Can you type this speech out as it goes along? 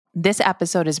This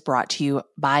episode is brought to you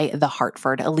by The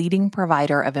Hartford, a leading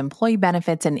provider of employee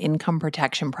benefits and income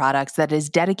protection products that is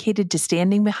dedicated to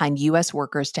standing behind U.S.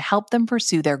 workers to help them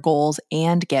pursue their goals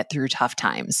and get through tough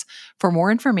times. For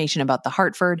more information about The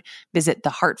Hartford, visit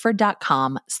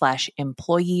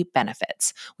thehartford.com/employee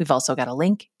benefits. We've also got a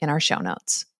link in our show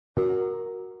notes.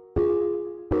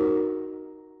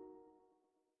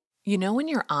 You know when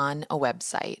you're on a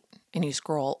website and you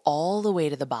scroll all the way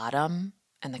to the bottom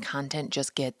and the content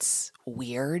just gets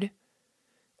weird?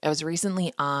 I was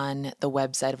recently on the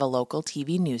website of a local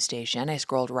TV news station. I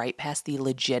scrolled right past the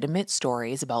legitimate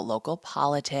stories about local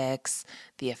politics,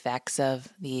 the effects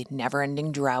of the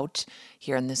never-ending drought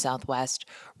here in the Southwest,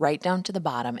 right down to the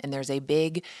bottom, and there's a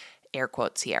big, air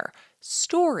quotes here,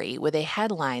 story with a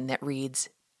headline that reads,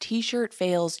 "T-shirt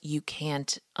fails you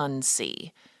can't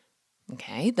unsee."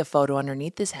 Okay, the photo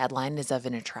underneath this headline is of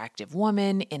an attractive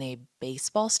woman in a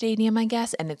baseball stadium, I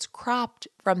guess, and it's cropped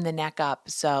from the neck up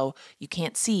so you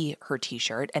can't see her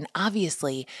t-shirt. And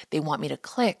obviously, they want me to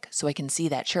click so I can see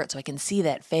that shirt, so I can see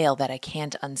that fail that I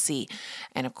can't unsee.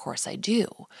 And of course I do.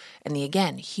 And the,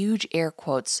 again, huge air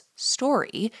quotes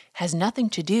story has nothing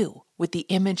to do with the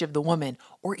image of the woman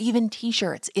or even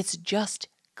t-shirts. It's just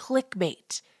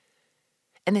clickbait.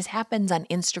 And this happens on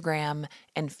Instagram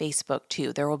and Facebook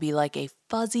too. There will be like a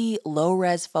fuzzy,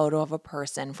 low-res photo of a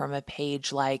person from a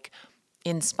page like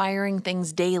Inspiring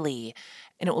Things Daily,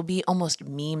 and it will be almost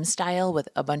meme style with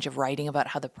a bunch of writing about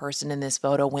how the person in this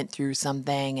photo went through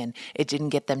something and it didn't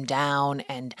get them down,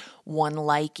 and 1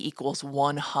 like equals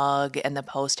 1 hug, and the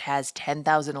post has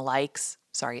 10,000 hugs.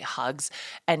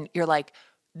 And you're like,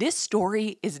 this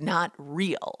story is not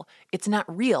real. It's not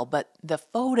real, but the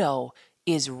photo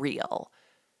is real.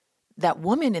 That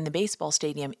woman in the baseball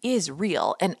stadium is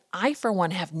real. And I, for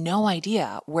one, have no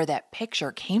idea where that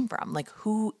picture came from. Like,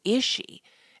 who is she?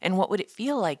 And what would it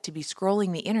feel like to be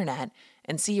scrolling the internet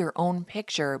and see your own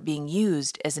picture being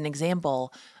used as an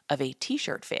example of a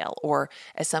t-shirt fail or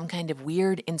as some kind of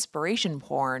weird inspiration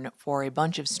porn for a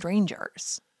bunch of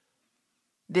strangers?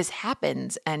 This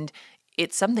happens, and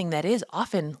it's something that is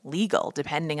often legal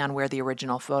depending on where the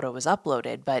original photo was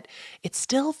uploaded, but it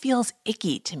still feels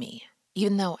icky to me.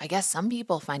 Even though I guess some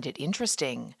people find it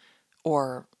interesting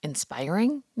or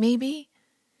inspiring, maybe.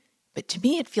 But to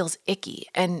me, it feels icky.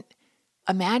 And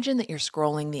imagine that you're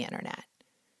scrolling the internet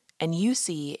and you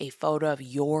see a photo of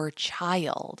your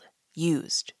child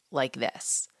used like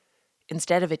this.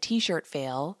 Instead of a t-shirt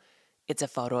fail, it's a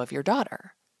photo of your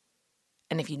daughter.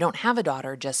 And if you don't have a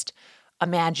daughter, just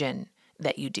imagine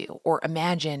that you do, or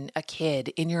imagine a kid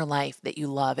in your life that you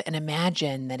love, and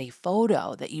imagine that a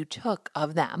photo that you took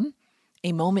of them,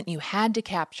 a moment you had to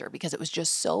capture because it was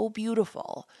just so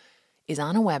beautiful, is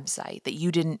on a website that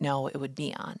you didn't know it would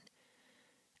be on.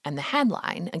 And the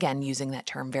headline, again, using that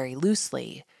term very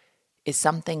loosely, is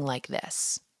something like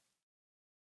this.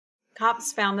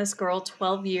 Cops found this girl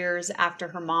 12 years after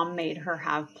her mom made her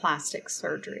have plastic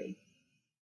surgery.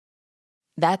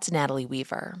 That's Natalie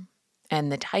Weaver.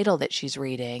 And the title that she's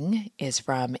reading is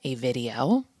from a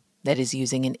video that is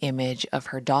using an image of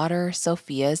her daughter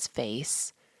Sophia's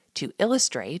face to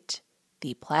illustrate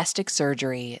the plastic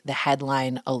surgery the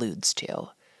headline alludes to.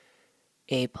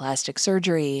 A plastic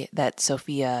surgery that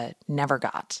Sophia never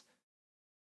got.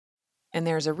 And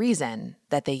there's a reason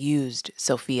that they used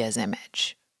Sophia's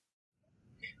image.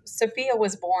 Sophia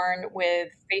was born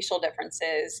with facial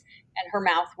differences, and her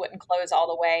mouth wouldn't close all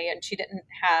the way, and she didn't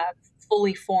have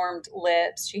fully formed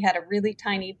lips. She had a really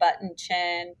tiny button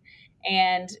chin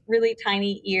and really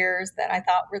tiny ears that I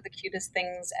thought were the cutest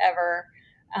things ever.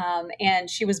 And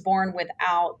she was born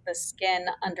without the skin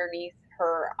underneath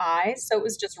her eyes. So it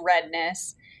was just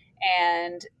redness.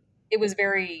 And it was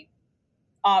very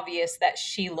obvious that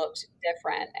she looked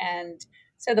different. And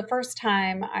so the first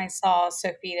time I saw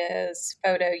Sophia's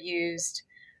photo used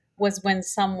was when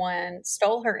someone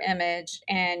stole her image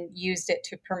and used it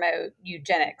to promote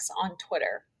eugenics on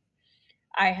Twitter.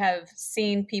 I have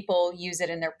seen people use it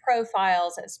in their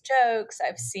profiles as jokes.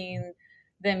 I've seen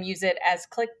them use it as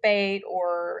clickbait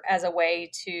or as a way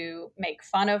to make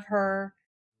fun of her.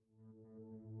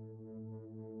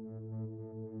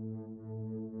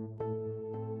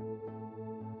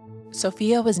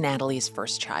 Sophia was Natalie's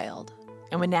first child,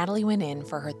 and when Natalie went in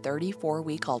for her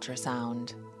 34-week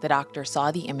ultrasound, the doctor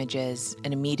saw the images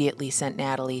and immediately sent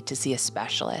Natalie to see a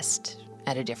specialist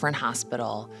at a different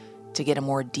hospital to get a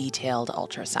more detailed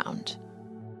ultrasound.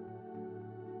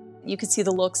 You could see the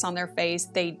looks on their face.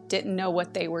 They didn't know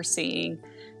what they were seeing.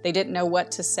 They didn't know what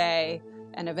to say.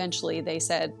 And eventually they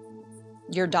said,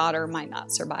 your daughter might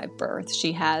not survive birth.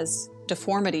 She has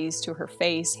deformities to her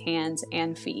face, hands,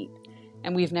 and feet.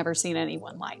 and we've never seen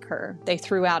anyone like her. They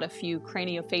threw out a few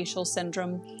craniofacial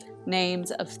syndrome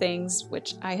names of things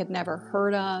which I had never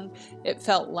heard of. It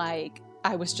felt like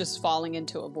I was just falling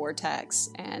into a vortex,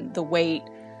 and the weight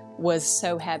was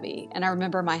so heavy. And I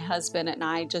remember my husband and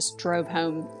I just drove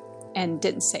home and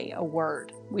didn't say a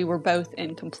word. We were both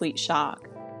in complete shock.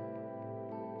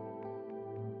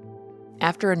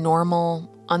 After a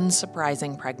normal,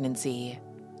 unsurprising pregnancy,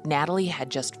 Natalie had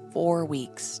just 4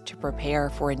 weeks to prepare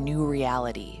for a new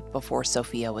reality before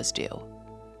Sophia was due.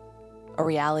 A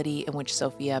reality in which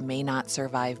Sophia may not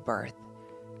survive birth,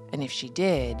 and if she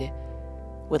did,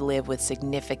 would live with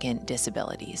significant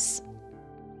disabilities.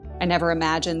 I never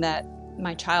imagined that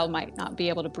my child might not be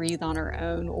able to breathe on her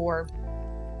own or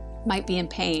might be in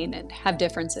pain and have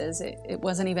differences. It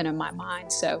wasn't even in my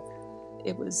mind. So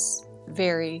it was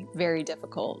very, very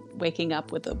difficult waking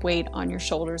up with the weight on your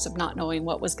shoulders of not knowing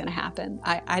what was going to happen.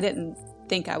 I didn't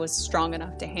think I was strong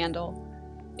enough to handle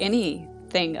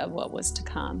anything of what was to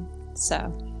come. So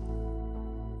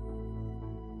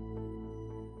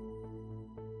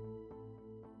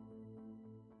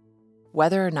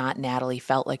whether or not Natalie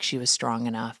felt like she was strong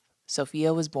enough,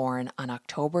 Sophia was born on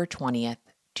October 20th,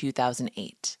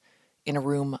 2008, in a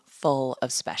room full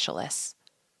of specialists.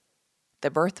 The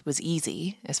birth was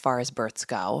easy, as far as births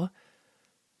go.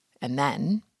 And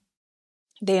then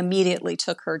they immediately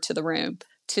took her to the room,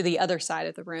 to the other side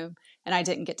of the room, and I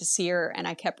didn't get to see her. And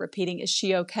I kept repeating, "Is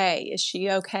she okay? Is she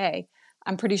okay?"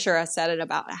 I'm pretty sure I said it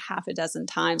about a half a dozen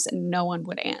times, and no one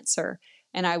would answer.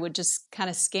 And I would just kind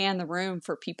of scan the room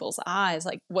for people's eyes,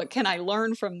 like, what can I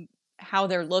learn from how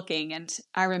they're looking? And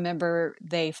I remember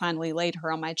they finally laid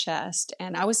her on my chest,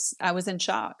 and I was in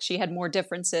shock. She had more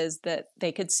differences that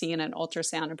they could see in an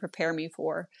ultrasound and prepare me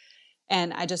for.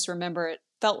 And I just remember it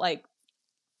felt like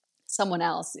someone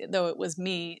else, though it was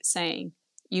me, saying,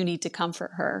 "You need to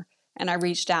comfort her." And I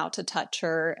reached out to touch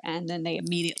her, and then they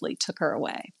immediately took her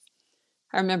away.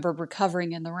 I remember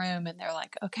recovering in the room, and they're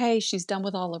like, "Okay, she's done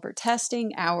with all of her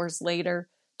testing." Hours later,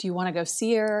 "Do you want to go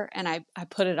see her?" And I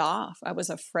put it off. I was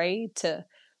afraid to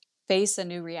face a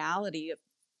new reality,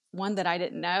 one that I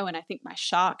didn't know. And I think my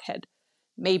shock had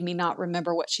made me not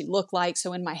remember what she looked like.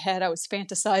 So in my head, I was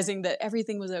fantasizing that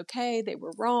everything was okay. They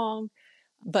were wrong.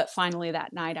 But finally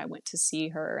that night I went to see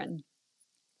her, and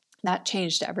that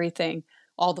changed everything.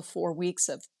 All the 4 weeks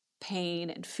of pain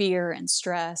and fear and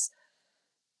stress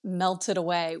melted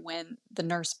away when the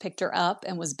nurse picked her up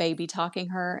and was baby talking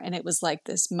her. And it was like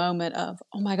this moment of,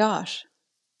 oh my gosh,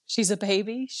 she's a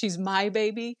baby. She's my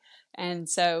baby. And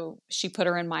so she put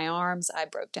her in my arms. I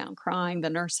broke down crying. The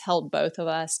nurse held both of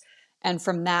us. And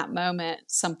from that moment,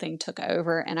 something took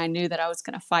over, and I knew that I was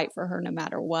going to fight for her no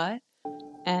matter what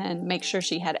and make sure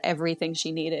she had everything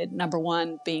she needed. Number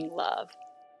one being love.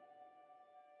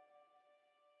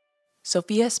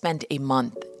 Sophia spent a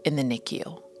month in the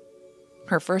NICU.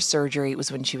 Her first surgery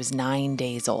was when she was 9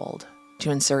 days old,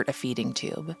 to insert a feeding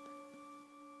tube.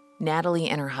 Natalie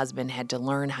and her husband had to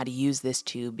learn how to use this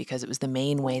tube because it was the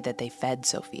main way that they fed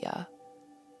Sophia.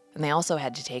 And they also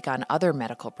had to take on other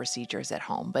medical procedures at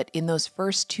home. But in those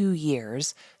first 2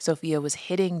 years, Sophia was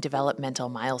hitting developmental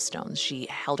milestones. She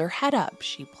held her head up.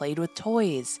 She played with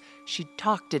toys. She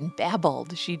talked and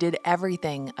babbled. She did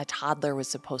everything a toddler was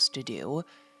supposed to do.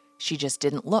 She just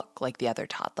didn't look like the other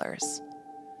toddlers.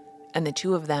 And the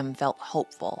two of them felt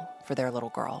hopeful for their little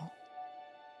girl.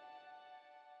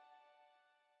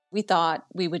 We thought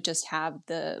we would just have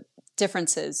the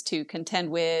differences to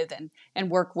contend with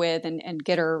and work with and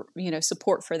get her,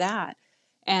 support for that.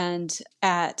 And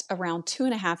at around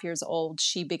 2.5 years old,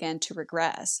 she began to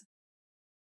regress.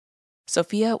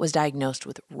 Sophia was diagnosed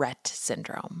with Rett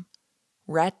syndrome.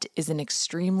 Rett is an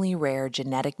extremely rare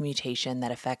genetic mutation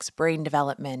that affects brain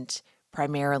development,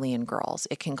 primarily in girls.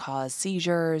 It can cause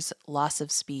seizures, loss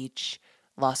of speech,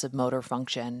 loss of motor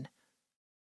function.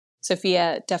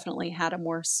 Sophia definitely had a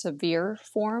more severe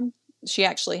form. She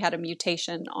actually had a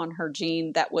mutation on her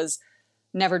gene that was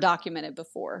never documented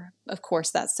before. Of course,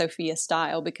 that's Sophia's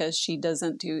style because she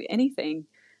doesn't do anything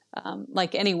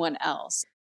like anyone else.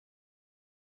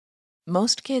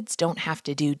 Most kids don't have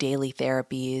to do daily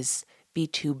therapies, be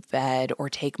tube fed, or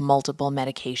take multiple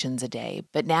medications a day.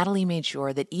 But Natalie made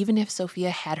sure that even if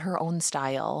Sophia had her own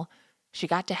style, she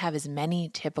got to have as many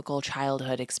typical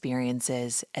childhood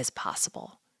experiences as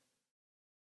possible.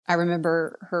 I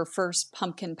remember her first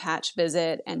pumpkin patch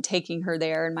visit and taking her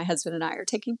there, and my husband and I are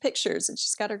taking pictures, and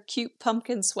she's got her cute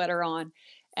pumpkin sweater on,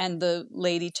 and the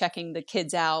lady checking the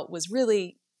kids out was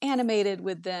really animated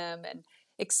with them and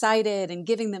excited and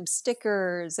giving them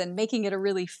stickers and making it a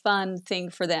really fun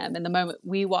thing for them. And the moment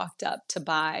we walked up to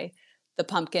buy the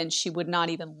pumpkin, she would not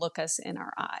even look us in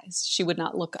our eyes. She would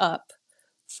not look up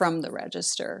from the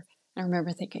register. I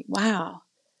remember thinking, wow,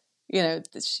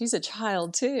 she's a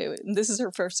child too. And this is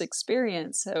her first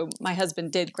experience. So my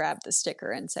husband did grab the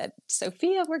sticker and said,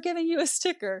 Sophia, we're giving you a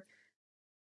sticker.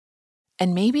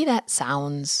 And maybe that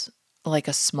sounds like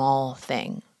a small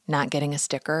thing, not getting a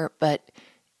sticker, but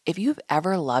if you've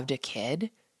ever loved a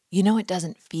kid, it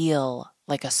doesn't feel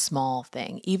like a small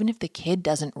thing. Even if the kid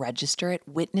doesn't register it,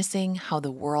 witnessing how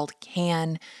the world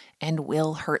can and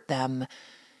will hurt them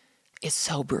is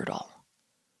so brutal.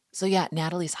 So yeah,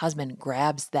 Natalie's husband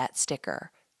grabs that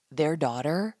sticker. Their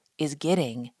daughter is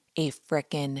getting a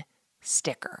frickin'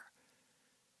 sticker.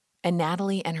 And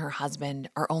Natalie and her husband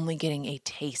are only getting a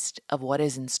taste of what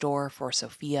is in store for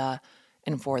Sophia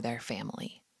and for their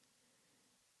family.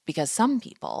 Because some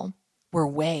people were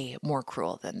way more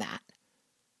cruel than that.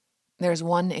 There's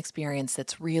one experience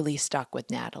that's really stuck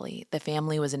with Natalie. The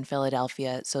family was in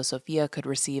Philadelphia, so Sophia could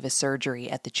receive a surgery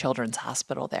at the children's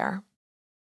hospital there.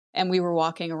 And we were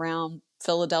walking around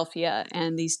Philadelphia,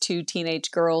 and these two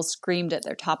teenage girls screamed at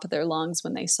the top of their lungs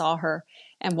when they saw her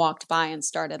and walked by and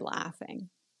started laughing.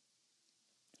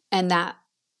 And that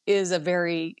is a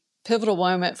very pivotal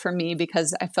moment for me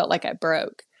because I felt like I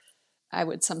broke. I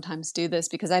would sometimes do this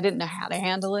because I didn't know how to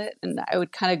handle it, and I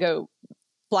would kind of go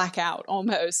black out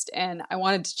almost, and I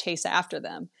wanted to chase after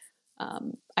them.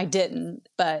 I didn't,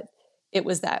 but it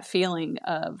was that feeling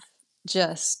of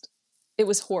just, it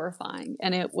was horrifying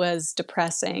and it was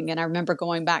depressing. And I remember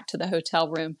going back to the hotel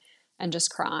room and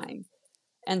just crying.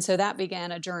 And so that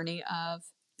began a journey of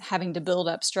having to build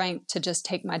up strength to just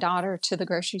take my daughter to the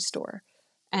grocery store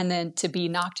and then to be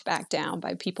knocked back down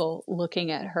by people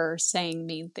looking at her, saying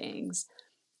mean things,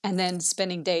 and then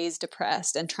spending days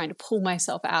depressed and trying to pull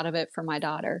myself out of it for my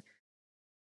daughter.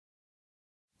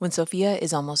 When Sophia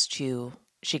is almost 2,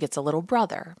 she gets a little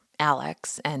brother,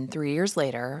 Alex, and 3 years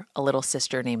later, a little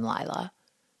sister named Lila.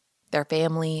 Their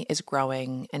family is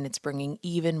growing, and it's bringing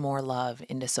even more love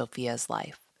into Sophia's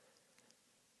life.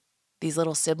 These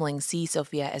little siblings see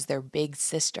Sophia as their big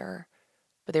sister,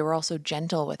 but they were also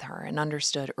gentle with her and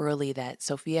understood early that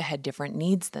Sophia had different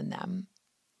needs than them.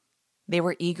 They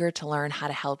were eager to learn how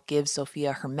to help give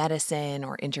Sophia her medicine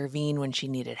or intervene when she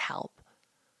needed help.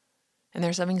 And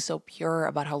there's something so pure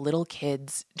about how little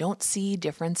kids don't see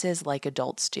differences like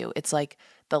adults do. It's like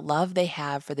the love they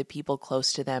have for the people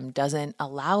close to them doesn't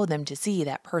allow them to see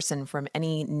that person from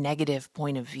any negative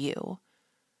point of view.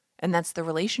 And that's the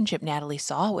relationship Natalie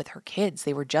saw with her kids.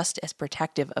 They were just as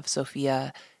protective of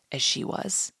Sophia as she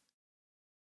was.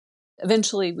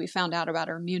 Eventually, we found out about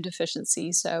her immune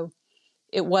deficiency, so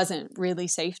it wasn't really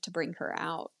safe to bring her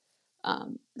out.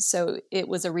 So it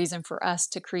was a reason for us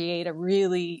to create a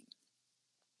really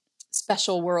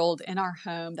special world in our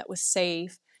home that was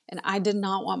safe. And I did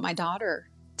not want my daughter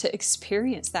to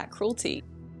experience that cruelty.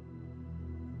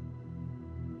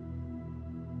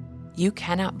 You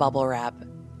cannot bubble wrap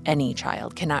any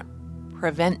child, cannot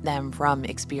prevent them from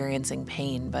experiencing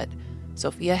pain, but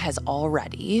Sophia has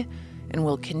already and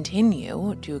will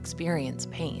continue to experience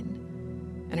pain.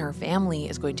 And her family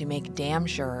is going to make damn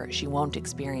sure she won't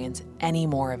experience any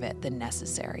more of it than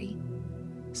necessary.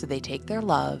 So they take their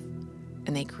love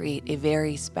and they create a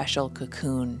very special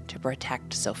cocoon to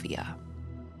protect Sophia.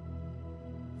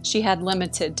 She had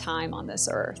limited time on this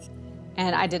earth,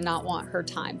 and I did not want her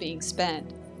time being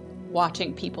spent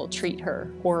watching people treat her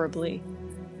horribly.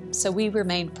 So we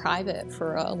remained private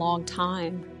for a long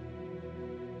time.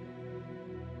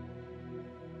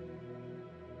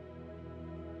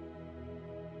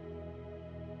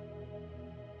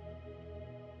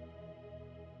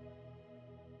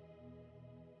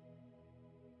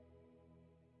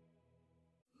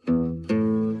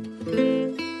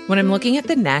 When I'm looking at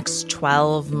the next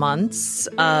 12 months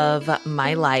of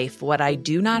my life, what I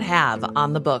do not have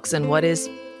on the books and what is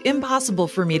impossible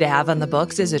for me to have on the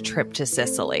books is a trip to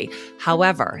Sicily.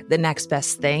 However, the next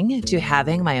best thing to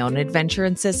having my own adventure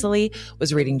in Sicily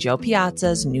was reading Jo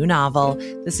Piazza's new novel,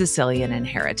 The Sicilian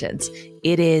Inheritance.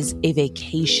 It is a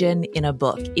vacation in a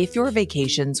book. If your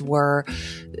vacations were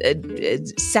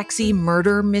sexy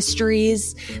murder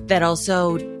mysteries that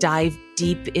also dive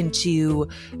deep into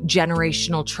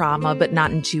generational trauma, but not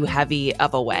in too heavy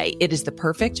of a way, it is the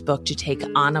perfect book to take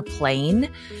on a plane.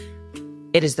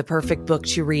 It is the perfect book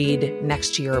to read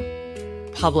next to your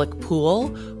public pool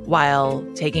while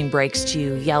taking breaks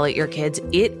to yell at your kids.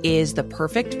 It is the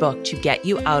perfect book to get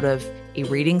you out of a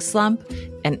reading slump,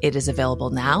 and it is available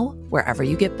now wherever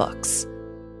you get books.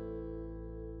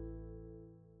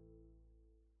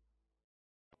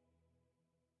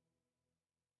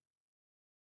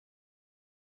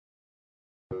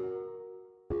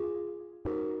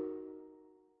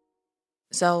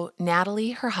 So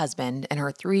Natalie, her husband, and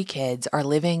her 3 kids are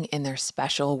living in their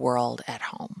special world at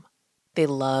home. They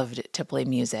loved to play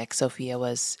music. Sophia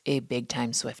was a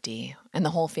big-time Swiftie, and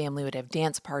the whole family would have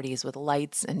dance parties with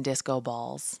lights and disco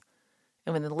balls.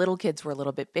 And when the little kids were a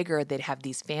little bit bigger, they'd have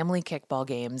these family kickball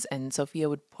games, and Sophia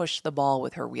would push the ball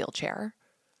with her wheelchair.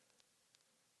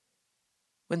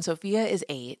 When Sophia is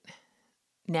 8,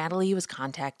 Natalie was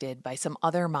contacted by some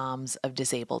other moms of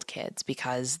disabled kids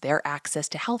because their access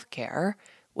to health care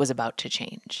was about to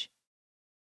change.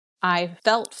 I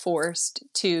felt forced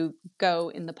to go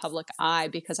in the public eye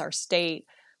because our state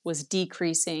was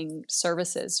decreasing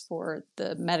services for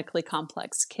the medically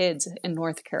complex kids in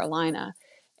North Carolina.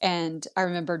 And I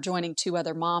remember joining 2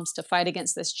 other moms to fight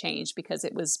against this change because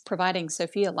it was providing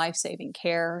Sophia life-saving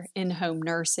care, in-home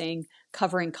nursing,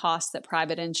 covering costs that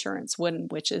private insurance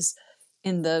wouldn't, which is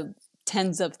in the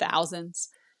tens of thousands.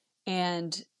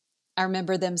 And I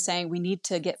remember them saying, we need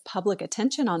to get public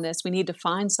attention on this. We need to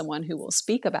find someone who will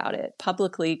speak about it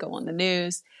publicly, go on the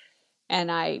news.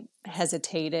 And I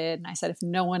hesitated and I said, if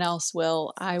no one else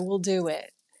will, I will do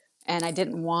it. And I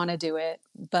didn't want to do it,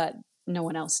 but no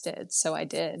one else did. So I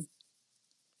did.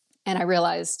 And I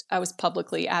realized I was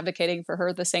publicly advocating for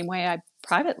her the same way I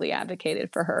privately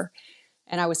advocated for her.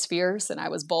 And I was fierce and I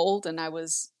was bold and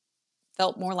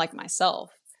felt more like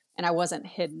myself. And I wasn't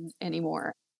hidden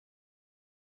anymore.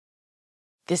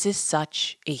 This is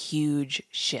such a huge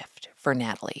shift for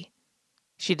Natalie.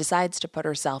 She decides to put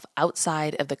herself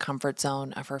outside of the comfort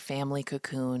zone of her family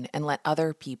cocoon and let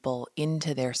other people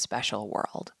into their special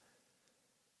world.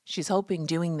 She's hoping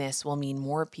doing this will mean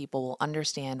more people will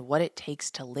understand what it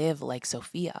takes to live like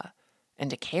Sophia and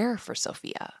to care for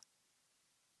Sophia.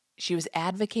 She was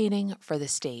advocating for the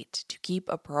state to keep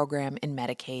a program in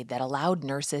Medicaid that allowed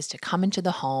nurses to come into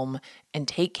the home and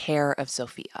take care of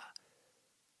Sophia.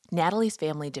 Natalie's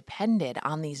family depended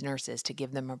on these nurses to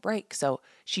give them a break, so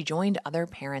she joined other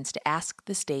parents to ask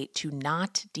the state to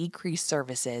not decrease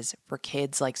services for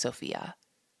kids like Sophia.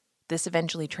 This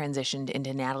eventually transitioned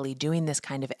into Natalie doing this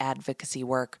kind of advocacy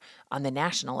work on the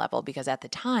national level because at the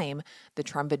time, the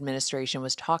Trump administration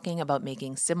was talking about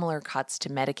making similar cuts to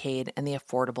Medicaid and the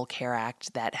Affordable Care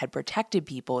Act that had protected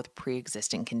people with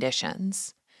pre-existing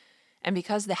conditions. And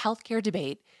because the healthcare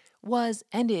debate was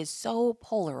and is so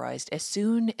polarized, as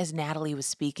soon as Natalie was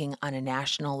speaking on a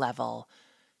national level,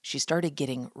 she started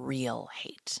getting real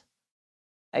hate.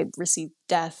 I received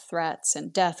death threats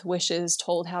and death wishes,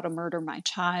 told how to murder my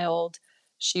child.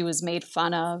 She was made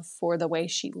fun of for the way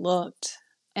she looked.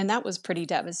 And that was pretty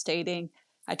devastating.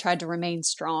 I tried to remain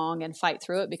strong and fight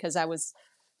through it because I was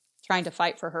trying to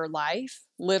fight for her life,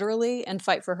 literally, and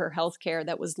fight for her health care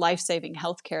that was life-saving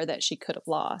health care that she could have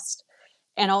lost.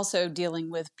 And also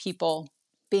dealing with people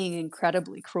being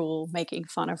incredibly cruel, making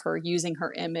fun of her, using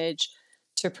her image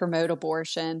to promote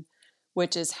abortion,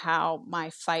 which is how my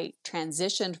fight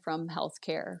transitioned from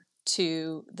healthcare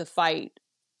to the fight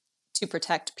to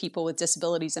protect people with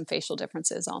disabilities and facial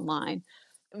differences online.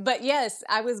 But yes,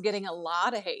 I was getting a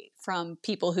lot of hate from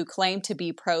people who claim to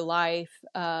be pro-life,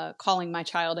 calling my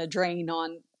child a drain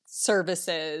on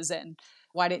services and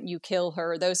why didn't you kill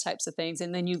her, those types of things.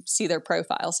 And then you see their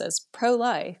profile says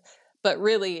pro-life, but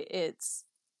really it's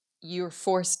you're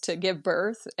forced to give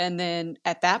birth. And then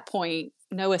at that point,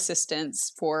 no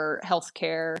assistance for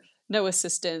healthcare, no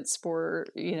assistance for,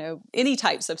 any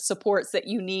types of supports that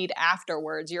you need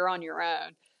afterwards. You're on your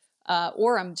own.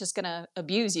 Or I'm just going to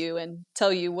abuse you and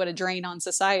tell you what a drain on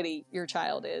society your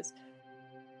child is.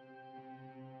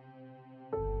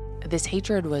 This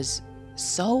hatred was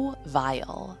so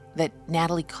vile that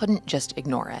Natalie couldn't just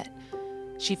ignore it.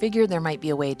 She figured there might be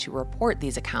a way to report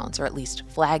these accounts or at least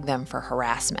flag them for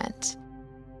harassment.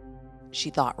 She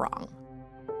thought wrong.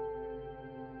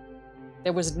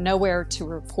 There was nowhere to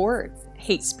report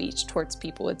hate speech towards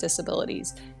people with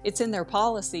disabilities. It's in their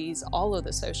policies, all of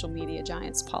the social media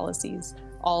giants' policies,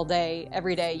 all day,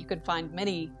 every day. You could find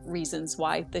many reasons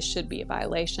why this should be a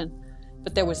violation,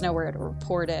 but there was nowhere to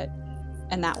report it,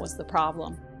 and that was the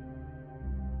problem.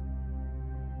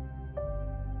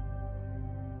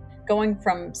 Going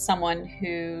from someone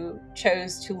who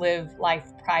chose to live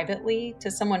life privately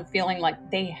to someone feeling like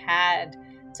they had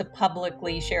to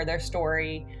publicly share their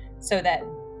story so that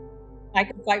I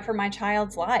could fight for my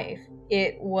child's life.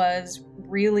 It was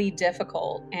really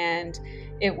difficult, and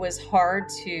it was hard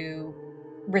to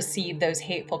receive those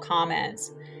hateful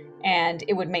comments, and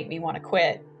it would make me want to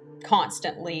quit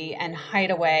constantly and hide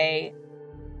away.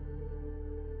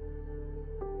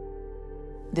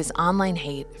 This online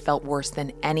hate felt worse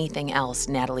than anything else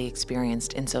Natalie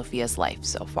experienced in Sophia's life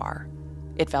so far.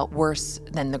 It felt worse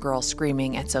than the girl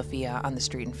screaming at Sophia on the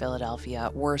street in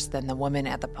Philadelphia, worse than the woman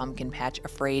at the pumpkin patch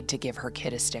afraid to give her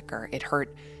kid a sticker. It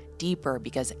hurt deeper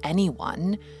because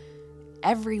everyone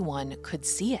could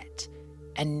see it,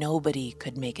 and nobody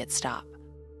could make it stop.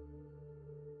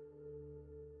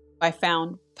 I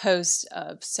found posts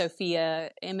of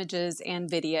Sophia images and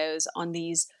videos on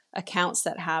these accounts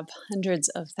that have hundreds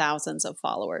of thousands of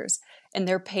followers, and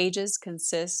their pages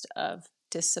consist of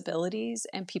disabilities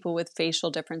and people with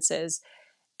facial differences,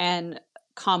 and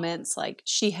comments like,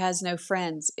 "She has no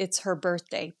friends. It's her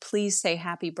birthday. Please say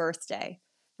happy birthday."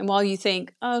 And while you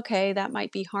think, okay, that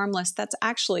might be harmless, that's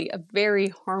actually a very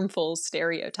harmful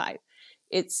stereotype.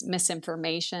 It's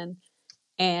misinformation,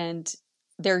 and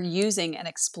they're using and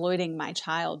exploiting my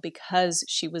child because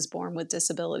she was born with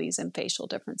disabilities and facial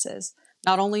differences.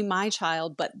 Not only my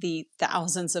child, but the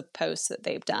thousands of posts that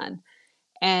they've done.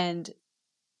 And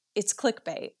it's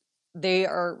clickbait. They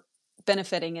are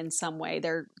benefiting in some way.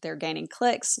 They're gaining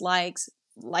clicks, likes,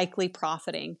 likely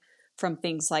profiting from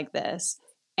things like this.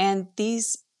 And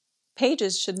these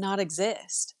pages should not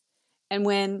exist. And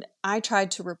when I tried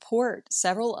to report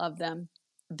several of them,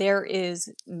 there is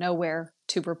nowhere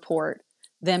to report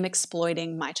them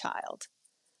exploiting my child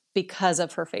because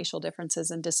of her facial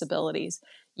differences and disabilities.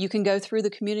 You can go through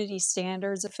the community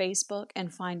standards of Facebook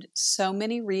and find so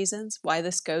many reasons why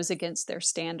this goes against their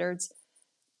standards,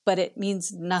 but it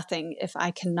means nothing if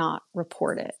I cannot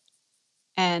report it.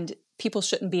 And people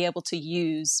shouldn't be able to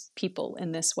use people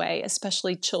in this way,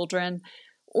 especially children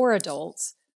or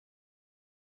adults.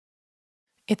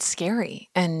 It's scary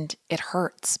and it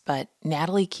hurts, but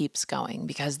Natalie keeps going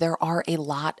because there are a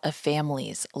lot of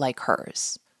families like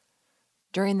hers.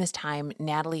 During this time,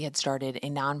 Natalie had started a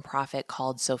nonprofit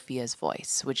called Sophia's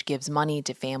Voice, which gives money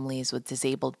to families with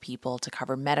disabled people to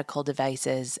cover medical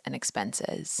devices and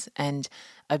expenses. And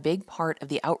a big part of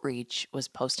the outreach was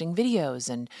posting videos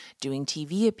and doing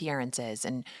TV appearances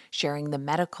and sharing the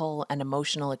medical and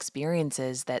emotional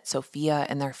experiences that Sophia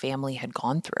and their family had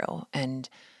gone through. And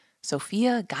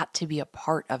Sophia got to be a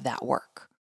part of that work.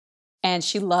 And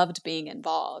she loved being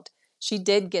involved. She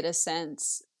did get a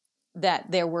sense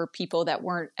that there were people that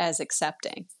weren't as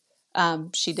accepting.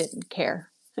 She didn't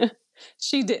care.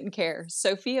 She didn't care.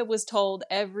 Sophia was told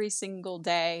every single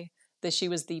day that she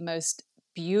was the most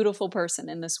beautiful person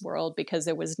in this world because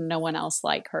there was no one else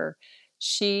like her.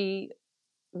 She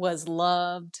was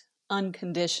loved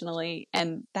unconditionally,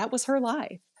 and that was her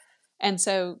life. And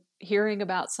so hearing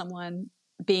about someone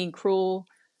being cruel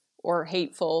or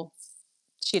hateful,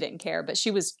 she didn't care, but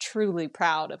she was truly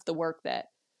proud of the work that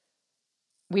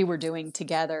we were doing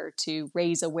together to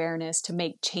raise awareness, to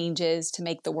make changes, to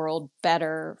make the world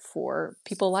better for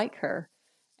people like her.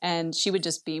 And she would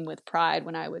just beam with pride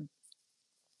when I would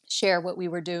share what we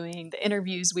were doing, the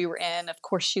interviews we were in. Of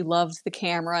course, she loved the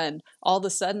camera, and all of a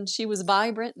sudden she was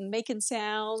vibrant and making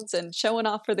sounds and showing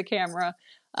off for the camera.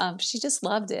 She just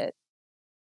loved it.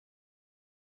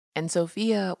 And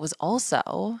Sophia was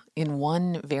also, in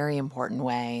one very important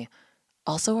way,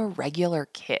 also a regular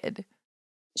kid.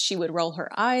 She would roll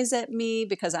her eyes at me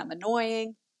because I'm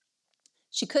annoying.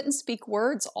 She couldn't speak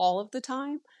words all of the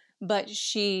time, but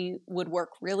she would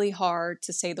work really hard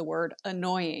to say the word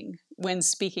annoying when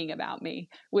speaking about me,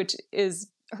 which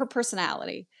is her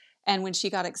personality. And when she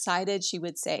got excited, she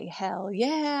would say, "Hell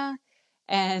yeah."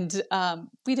 And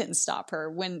we didn't stop her.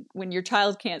 When your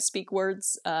child can't speak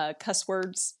words, cuss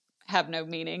words have no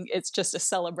meaning. It's just a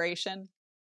celebration.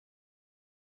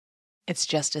 It's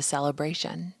just a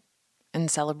celebration. And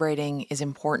celebrating is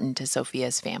important to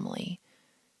Sophia's family.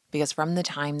 Because from the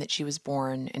time that she was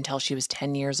born until she was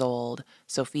 10 years old,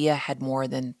 Sophia had more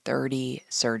than 30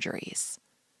 surgeries.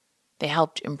 They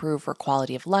helped improve her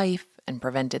quality of life and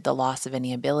prevented the loss of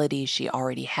any abilities she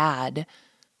already had.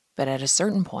 But at a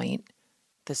certain point,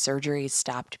 the surgeries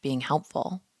stopped being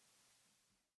helpful.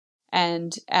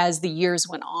 And as the years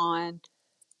went on,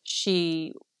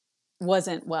 she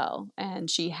wasn't well, and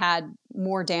she had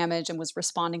more damage and was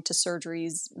responding to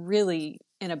surgeries really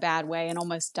in a bad way and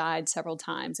almost died several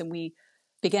times. And we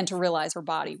began to realize her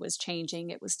body was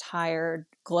changing. It was tired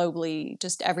globally,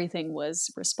 just everything was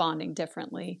responding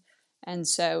differently. And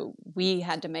so we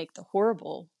had to make the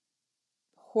horrible,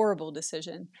 horrible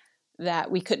decision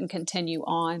that we couldn't continue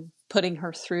on putting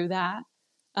her through that,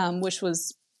 which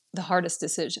was the hardest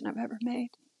decision I've ever made.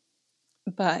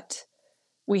 But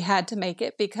we had to make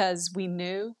it because we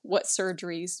knew what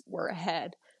surgeries were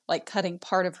ahead, like cutting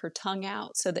part of her tongue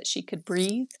out so that she could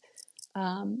breathe,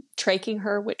 tracheing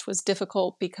her, which was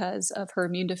difficult because of her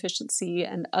immune deficiency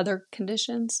and other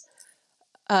conditions,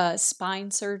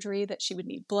 spine surgery that she would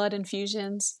need blood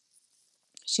infusions.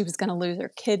 She was going to lose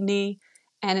her kidney.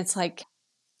 And it's like,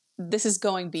 this is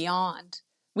going beyond.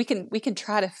 We can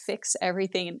try to fix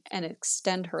everything and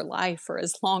extend her life for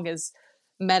as long as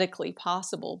medically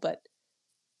possible. But,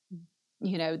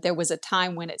 there was a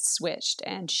time when it switched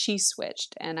and she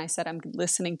switched. And I said, I'm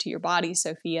listening to your body,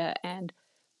 Sophia. And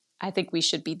I think we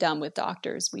should be done with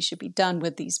doctors. We should be done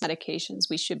with these medications.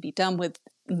 We should be done with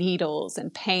needles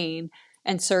and pain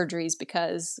and surgeries,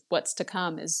 because what's to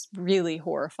come is really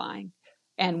horrifying.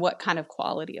 And what kind of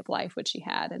quality of life would she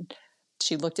had? And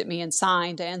she looked at me and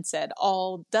signed and said,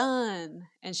 all done.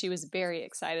 And she was very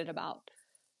excited about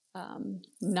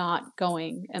not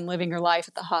going and living her life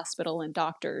at the hospital and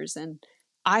doctors. And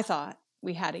I thought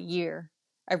we had a year.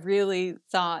 I really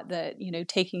thought that,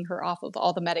 taking her off of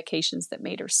all the medications that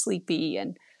made her sleepy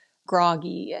and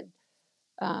groggy,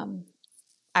 and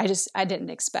I didn't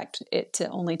expect it to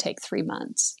only take 3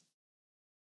 months.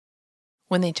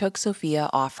 When they took Sophia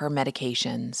off her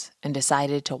medications and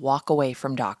decided to walk away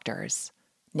from doctors,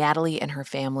 Natalie and her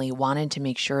family wanted to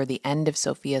make sure the end of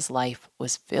Sophia's life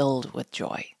was filled with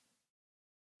joy.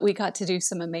 We got to do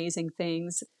some amazing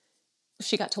things.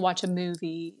 She got to watch a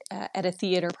movie at a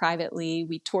theater privately.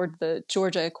 We toured the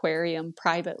Georgia Aquarium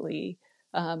privately.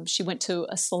 She went to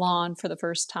a salon for the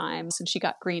first time, and she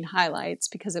got green highlights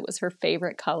because it was her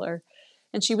favorite color.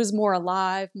 And she was more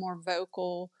alive, more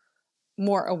vocal,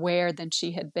 more aware than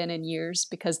she had been in years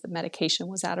because the medication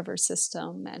was out of her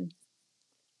system. And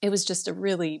it was just a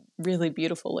really, really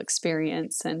beautiful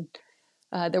experience. And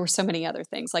there were so many other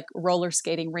things, like roller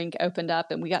skating rink opened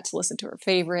up and we got to listen to her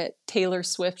favorite Taylor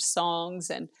Swift songs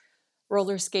and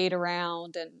roller skate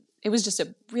around. And it was just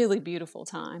a really beautiful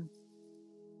time.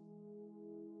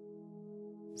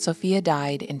 Sophia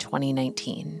died in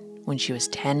 2019 when she was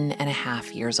 10 and a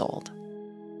half years old.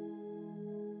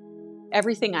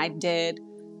 Everything I did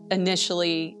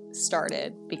initially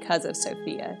started because of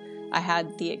Sophia. I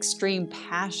had the extreme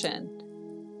passion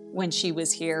when she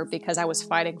was here because I was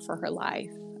fighting for her life.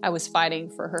 I was fighting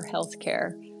for her health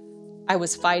care. I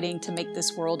was fighting to make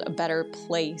this world a better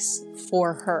place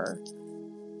for her.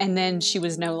 And then she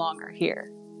was no longer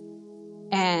here.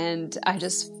 And I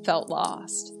just felt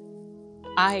lost.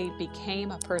 I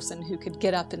became a person who could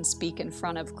get up and speak in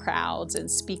front of crowds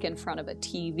and speak in front of a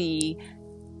TV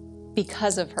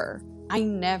because of her. I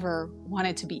never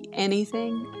wanted to be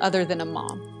anything other than a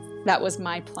mom. That was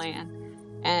my plan.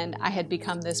 And I had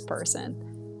become this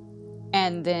person.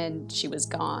 And then she was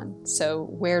gone. So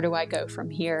where do I go from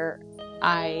here?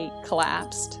 I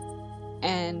collapsed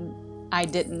and I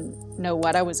didn't know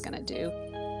what I was going to do.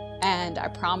 And I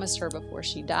promised her before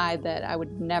she died that I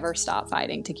would never stop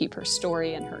fighting to keep her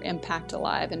story and her impact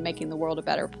alive and making the world a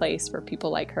better place for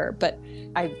people like her. But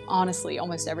I honestly,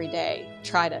 almost every day,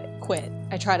 try to quit.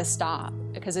 I try to stop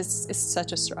because it's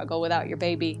such a struggle without your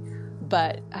baby.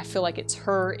 But I feel like it's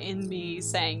her in me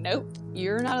saying, nope,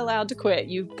 you're not allowed to quit.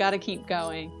 You've got to keep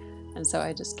going. And so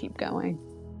I just keep going.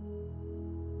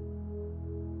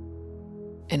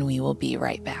 And we will be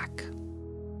right back.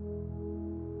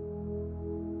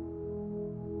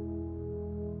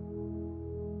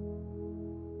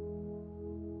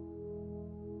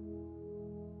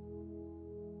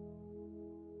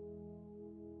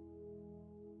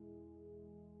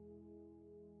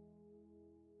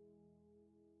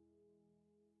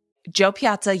 Jo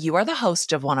Piazza, you are the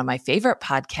host of one of my favorite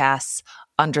podcasts,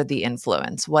 Under the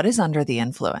Influence. What is Under the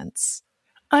Influence?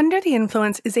 Under the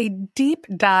Influence is a deep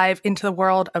dive into the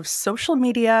world of social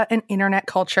media and internet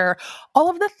culture. All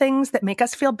of the things that make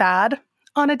us feel bad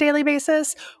on a daily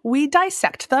basis, we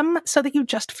dissect them so that you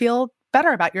just feel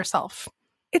better about yourself.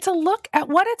 It's a look at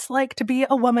what it's like to be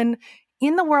a woman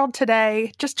in the world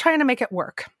today, just trying to make it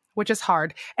work, which is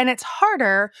hard. And it's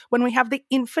harder when we have the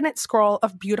infinite scroll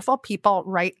of beautiful people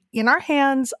right in our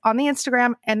hands on the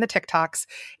Instagram and the TikToks.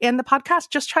 And the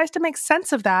podcast just tries to make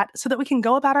sense of that so that we can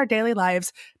go about our daily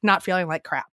lives not feeling like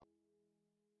crap.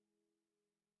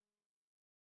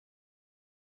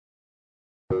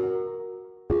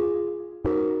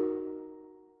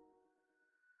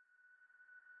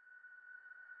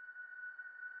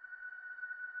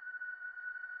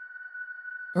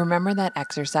 Remember that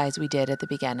exercise we did at the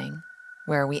beginning,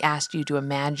 where we asked you to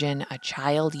imagine a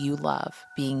child you love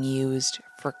being used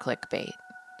for clickbait?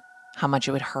 How much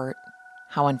it would hurt,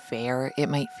 how unfair it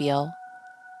might feel.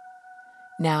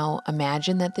 Now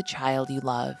imagine that the child you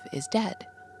love is dead.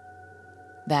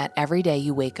 That every day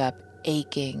you wake up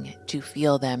aching to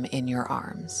feel them in your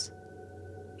arms.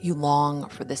 You long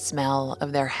for the smell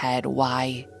of their head.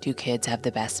 Why do kids have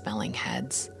the best smelling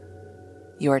heads?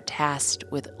 You are tasked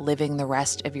with living the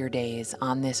rest of your days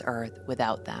on this earth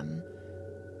without them,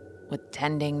 with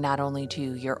tending not only to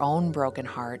your own broken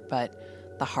heart, but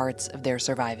the hearts of their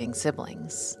surviving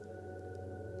siblings.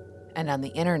 And on the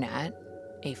internet,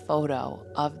 a photo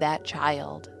of that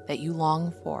child that you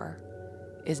long for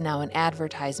is now an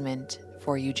advertisement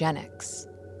for eugenics,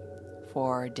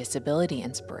 for disability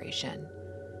inspiration,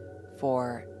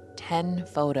 for 10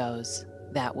 photos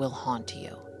that will haunt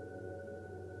you.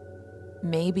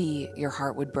 Maybe your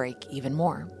heart would break even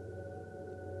more.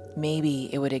 Maybe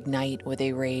it would ignite with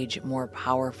a rage more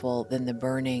powerful than the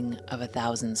burning of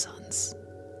 1,000 suns.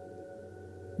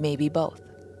 Maybe both.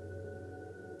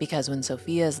 Because when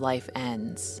Sophia's life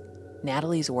ends,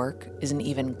 Natalie's work isn't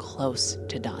even close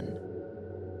to done.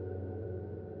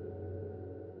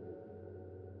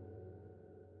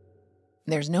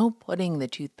 There's no putting the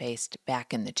toothpaste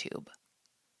back in the tube.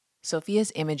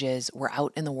 Sophia's images were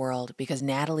out in the world because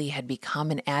Natalie had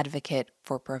become an advocate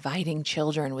for providing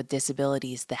children with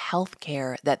disabilities the health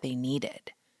care that they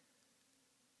needed.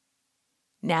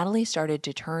 Natalie started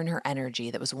to turn her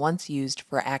energy that was once used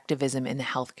for activism in the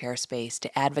healthcare space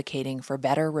to advocating for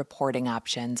better reporting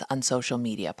options on social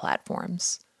media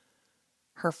platforms.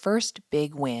 Her first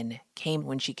big win came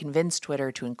when she convinced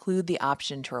Twitter to include the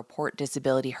option to report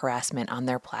disability harassment on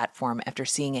their platform after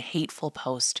seeing a hateful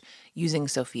post using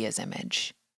Sophia's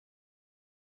image.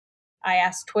 I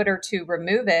asked Twitter to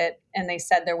remove it, and they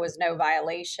said there was no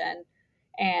violation.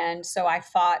 And so I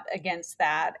fought against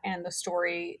that, and the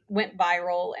story went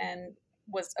viral and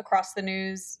was across the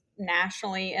news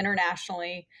nationally,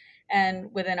 internationally. And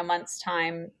within a month's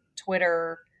time,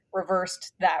 Twitter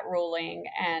reversed that ruling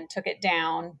and took it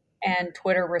down. And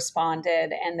Twitter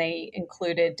responded, and they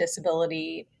included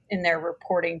disability in their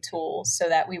reporting tools so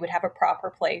that we would have a proper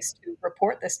place to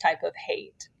report this type of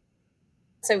hate.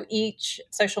 So each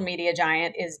social media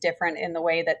giant is different in the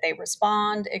way that they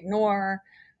respond, ignore.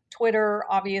 Twitter,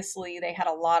 obviously, they had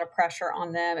a lot of pressure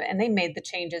on them, and they made the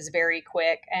changes very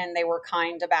quick, and they were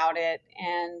kind about it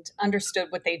and understood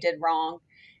what they did wrong.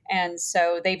 And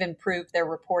so they've improved their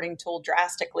reporting tool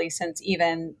drastically since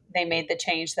even they made the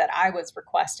change that I was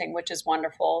requesting, which is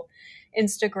wonderful.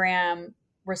 Instagram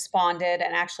responded,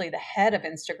 and actually the head of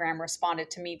Instagram responded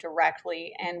to me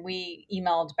directly, and we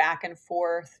emailed back and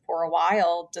forth for a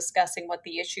while discussing what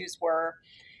the issues were.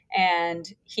 And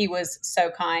he was so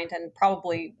kind, and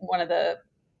probably one of the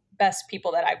best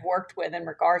people that I've worked with in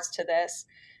regards to this,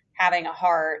 having a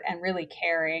heart and really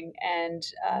caring. And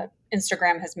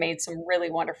Instagram has made some really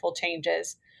wonderful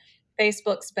changes.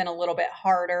 Facebook's been a little bit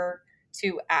harder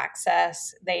to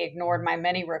access. They ignored my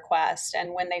many requests.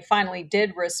 And when they finally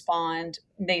did respond,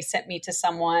 they sent me to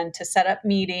someone to set up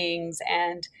meetings.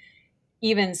 And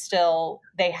even still,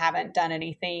 they haven't done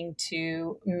anything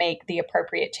to make the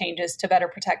appropriate changes to better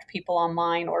protect people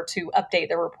online or to update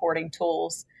their reporting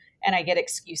tools. And I get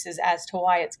excuses as to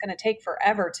why it's going to take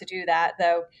forever to do that,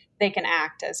 though they can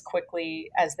act as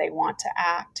quickly as they want to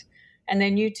act. And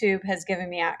then YouTube has given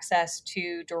me access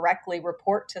to directly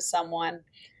report to someone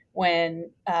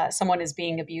when someone is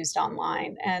being abused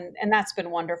online. And that's been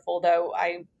wonderful, though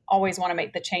I always want to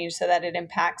make the change so that it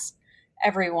impacts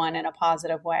everyone in a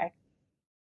positive way.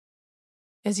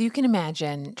 As you can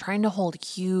imagine, trying to hold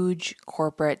huge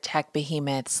corporate tech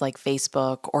behemoths like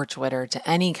Facebook or Twitter to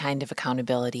any kind of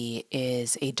accountability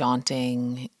is a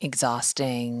daunting,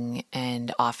 exhausting,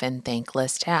 and often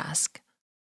thankless task.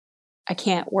 I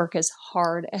can't work as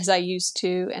hard as I used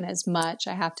to and as much.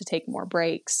 I have to take more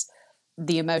breaks.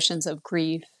 The emotions of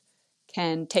grief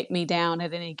can take me down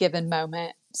at any given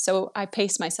moment. So I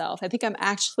pace myself. I think I'm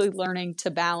actually learning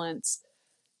to balance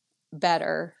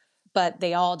better, but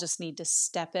they all just need to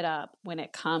step it up when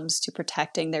it comes to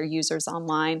protecting their users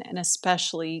online, and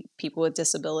especially people with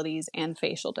disabilities and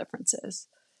facial differences.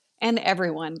 And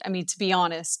everyone, I mean, to be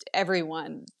honest,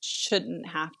 everyone shouldn't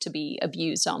have to be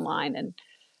abused online, and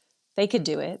they could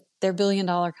do it. They're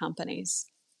billion-dollar companies.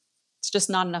 It's just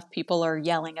not enough people are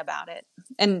yelling about it.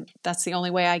 And that's the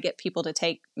only way I get people to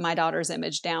take my daughter's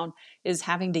image down, is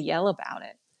having to yell about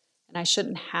it. And I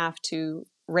shouldn't have to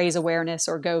raise awareness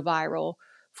or go viral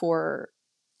for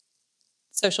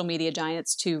social media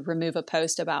giants to remove a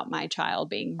post about my child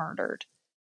being murdered.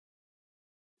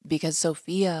 Because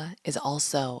Sophia is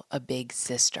also a big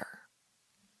sister.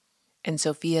 And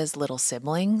Sophia's little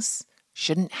siblings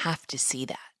shouldn't have to see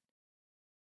that.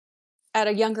 At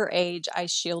a younger age, I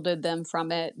shielded them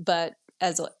from it, but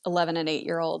as 11 and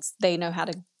 8-year-olds, they know how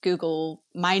to Google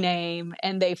my name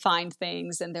and they find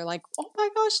things and they're like, oh my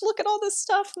gosh, look at all this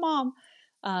stuff, Mom.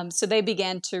 So they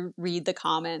began to read the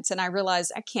comments, and I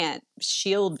realized I can't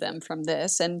shield them from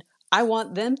this. And I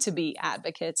want them to be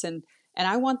advocates, and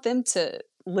I want them to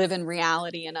live in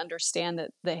reality and understand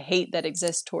that the hate that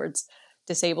exists towards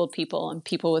disabled people and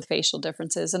people with facial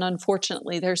differences, and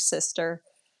unfortunately their sister.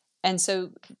 And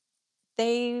so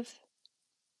they've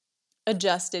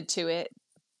adjusted to it.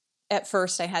 At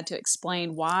first, I had to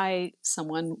explain why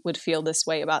someone would feel this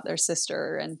way about their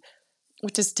sister, and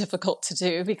which is difficult to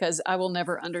do because I will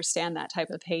never understand that type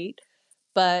of hate.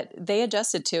 But they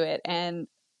adjusted to it, and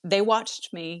they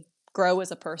watched me grow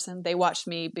as a person. They watched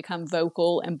me become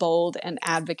vocal and bold and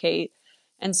advocate.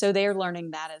 And so they're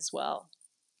learning that as well.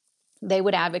 They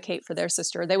would advocate for their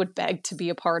sister. They would beg to be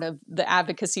a part of the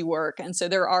advocacy work. And so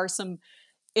there are some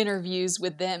interviews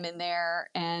with them in there,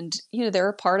 and they're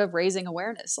a part of raising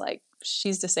awareness. Like,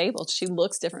 she's disabled, she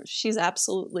looks different, she's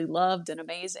absolutely loved and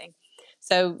amazing.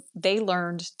 So they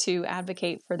learned to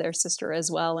advocate for their sister as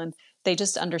well, and they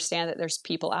just understand that there's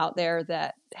people out there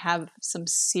that have some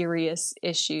serious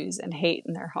issues and hate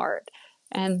in their heart,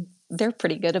 and they're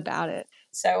pretty good about it.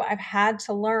 So I've had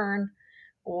to learn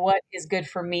what is good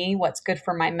for me, what's good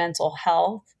for my mental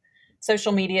health.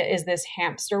 Social media is this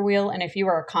hamster wheel. And if you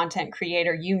are a content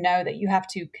creator, you know that you have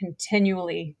to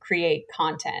continually create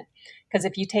content. Because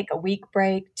if you take a week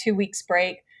break, 2 weeks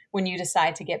break, when you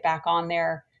decide to get back on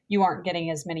there, you aren't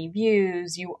getting as many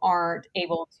views, you aren't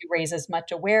able to raise as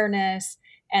much awareness.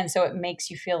 And so it makes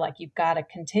you feel like you've got to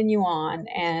continue on.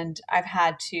 And I've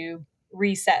had to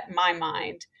reset my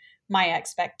mind, my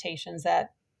expectations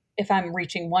that if I'm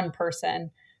reaching one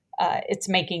person, it's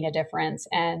making a difference,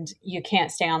 and you can't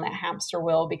stay on that hamster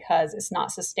wheel because it's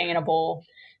not sustainable.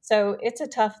 So it's a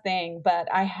tough thing, but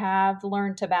I have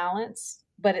learned to balance,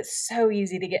 but it's so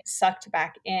easy to get sucked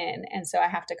back in. And so I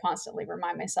have to constantly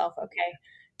remind myself, okay,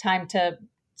 time to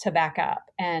back up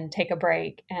and take a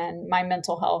break. And my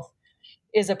mental health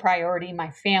is a priority. My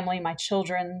family, my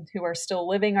children who are still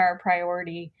living are a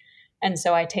priority. And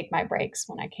so I take my breaks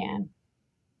when I can.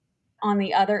 On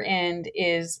the other end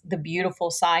is the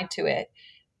beautiful side to it.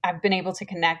 I've been able to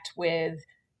connect with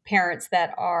parents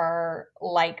that are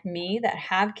like me, that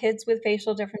have kids with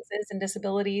facial differences and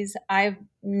disabilities. I've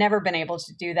never been able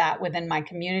to do that within my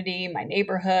community, my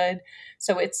neighborhood.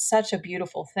 So it's such a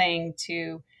beautiful thing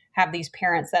to have these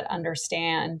parents that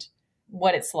understand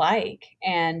what it's like.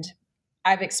 And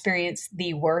I've experienced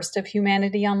the worst of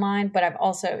humanity online, but I've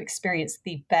also experienced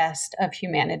the best of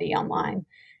humanity online.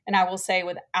 And I will say,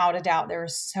 without a doubt, there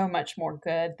is so much more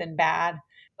good than bad,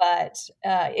 but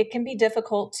it can be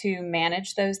difficult to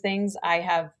manage those things. I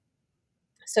have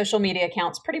social media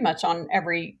accounts pretty much on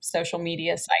every social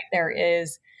media site there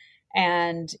is,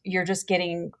 and you're just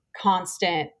getting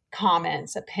constant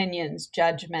comments, opinions,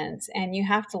 judgments, and you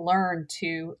have to learn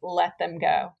to let them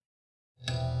go.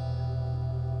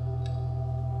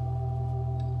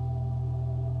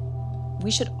 We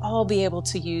should all be able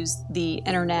to use the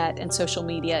internet and social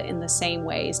media in the same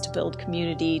ways to build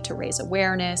community, to raise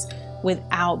awareness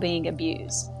without being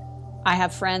abused. I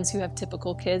have friends who have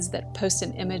typical kids that post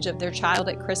an image of their child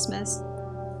at Christmas,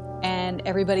 and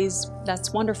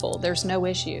that's wonderful. There's no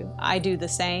issue. I do the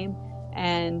same,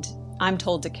 and I'm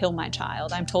told to kill my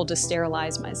child. I'm told to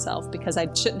sterilize myself because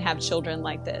I shouldn't have children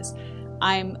like this.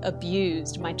 I'm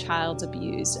abused. My child's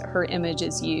abused. Her image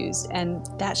is used, and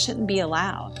that shouldn't be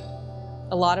allowed.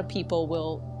 A lot of people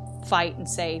will fight and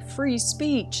say, free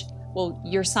speech. Well,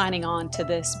 you're signing on to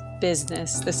this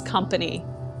business, this company,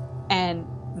 and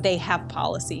they have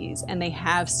policies and they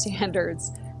have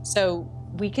standards. So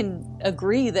we can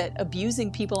agree that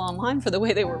abusing people online for the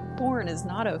way they were born is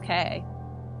not okay.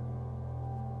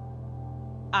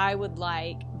 I would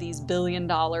like these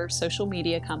billion-dollar social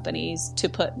media companies to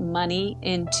put money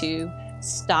into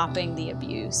stopping the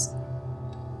abuse.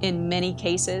 In many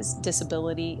cases,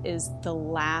 disability is the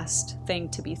last thing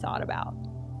to be thought about.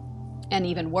 And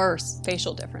even worse,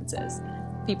 facial differences.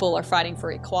 People are fighting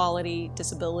for equality,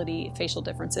 disability, facial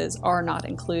differences are not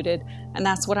included. And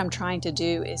that's what I'm trying to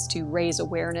do, is to raise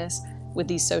awareness with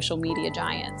these social media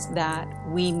giants that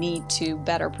we need to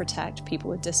better protect people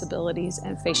with disabilities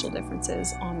and facial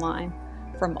differences online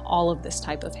from all of this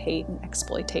type of hate and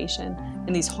exploitation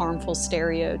and these harmful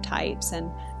stereotypes and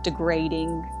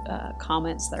degrading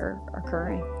comments that are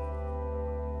occurring.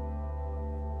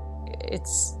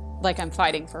 It's like I'm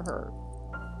fighting for her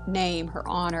name, her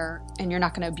honor, and you're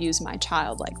not going to abuse my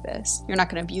child like this. You're not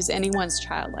going to abuse anyone's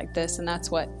child like this, and that's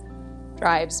what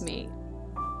drives me.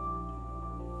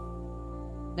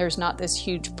 There's not this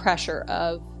huge pressure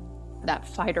of that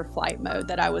fight or flight mode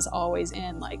that I was always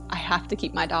in. Like, I have to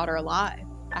keep my daughter alive.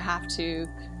 I have to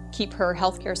keep her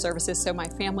healthcare services so my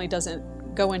family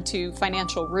doesn't go into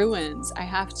financial ruins. I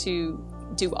have to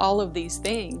do all of these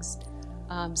things.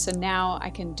 So now I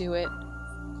can do it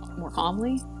more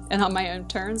calmly and on my own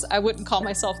terms. I wouldn't call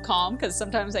myself calm because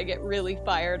sometimes I get really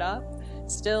fired up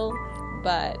still,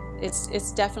 but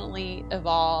it's definitely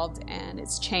evolved and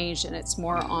it's changed, and it's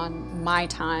more on my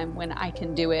time when I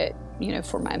can do it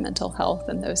for my mental health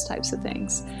and those types of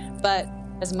things. But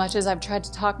as much as I've tried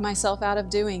to talk myself out of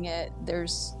doing it,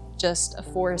 there's just a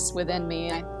force within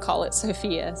me. I call it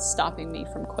Sophia, stopping me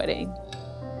from quitting.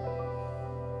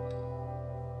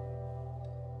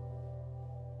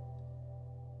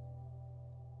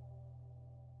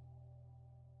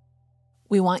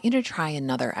 We want you to try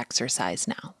another exercise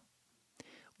now.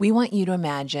 We want you to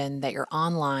imagine that you're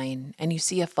online and you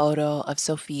see a photo of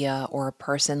Sophia or a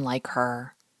person like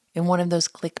her in one of those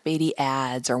clickbaity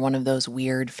ads or one of those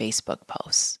weird Facebook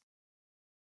posts.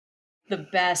 The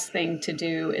best thing to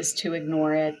do is to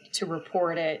ignore it, to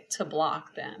report it, to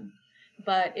block them.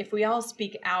 But if we all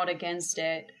speak out against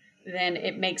it, then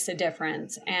it makes a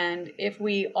difference. And if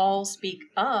we all speak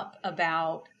up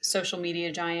about social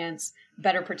media giants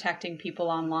better protecting people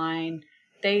online,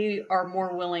 they are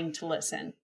more willing to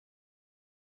listen.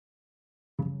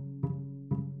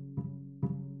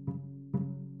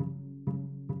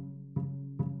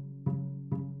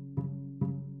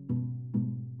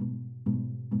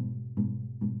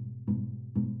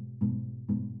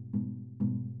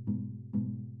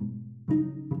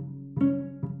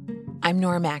 I'm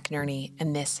Nora McInerney,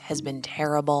 and this has been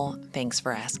Terrible. Thanks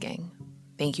for asking.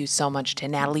 Thank you so much to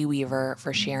Natalie Weaver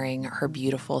for sharing her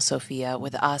beautiful Sophia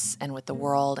with us and with the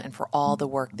world, and for all the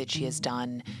work that she has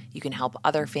done. You can help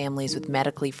other families with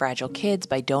medically fragile kids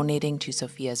by donating to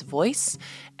Sophia's Voice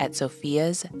at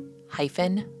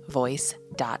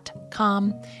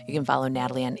sophias-voice.com. You can follow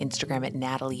Natalie on Instagram at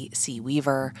Natalie C.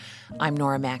 Weaver. I'm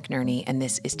Nora McInerney, and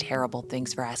this is Terrible.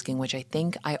 Thanks for asking, which I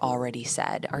think I already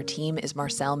said. Our team is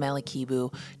Marcel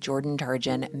Malakibu, Jordan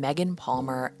Turgeon, Megan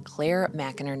Palmer, Claire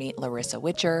McInerney, Larissa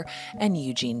Witcher, and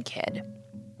Eugene Kidd.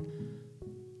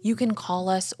 You can call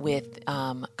us with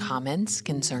comments,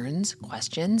 concerns,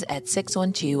 questions at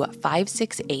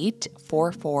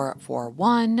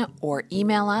 612-568-4441 or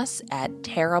email us at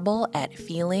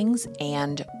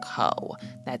terrible@feelingsand.co.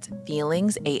 That's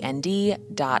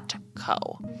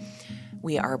feelingsand.co.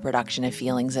 We are a production of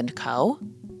Feelings & Co.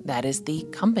 That is the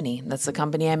company. That's the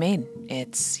company I made.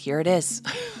 Here it is.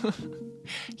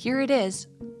 Here it is.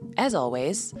 As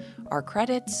always, our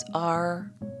credits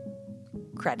are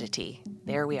credity.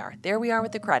 There we are. There we are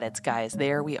with the credits, guys.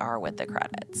 There we are with the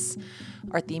credits.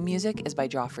 Our theme music is by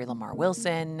Joffrey Lamar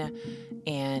Wilson,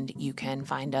 and you can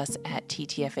find us at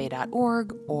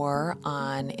ttfa.org or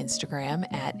on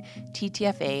Instagram at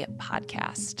ttfa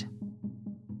podcast.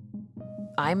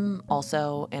 I'm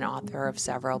also an author of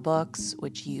several books,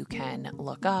 which you can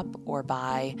look up or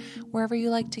buy wherever you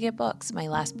like to get books. My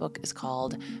last book is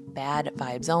called Bad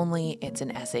Vibes Only. It's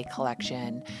an essay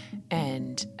collection,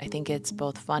 and I think it's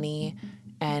both funny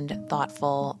and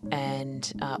thoughtful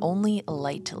and only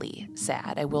lightly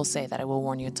sad. I will say that. I will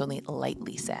warn you, it's only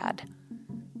lightly sad.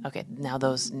 Okay, now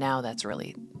that's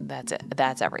it.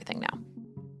 That's everything now.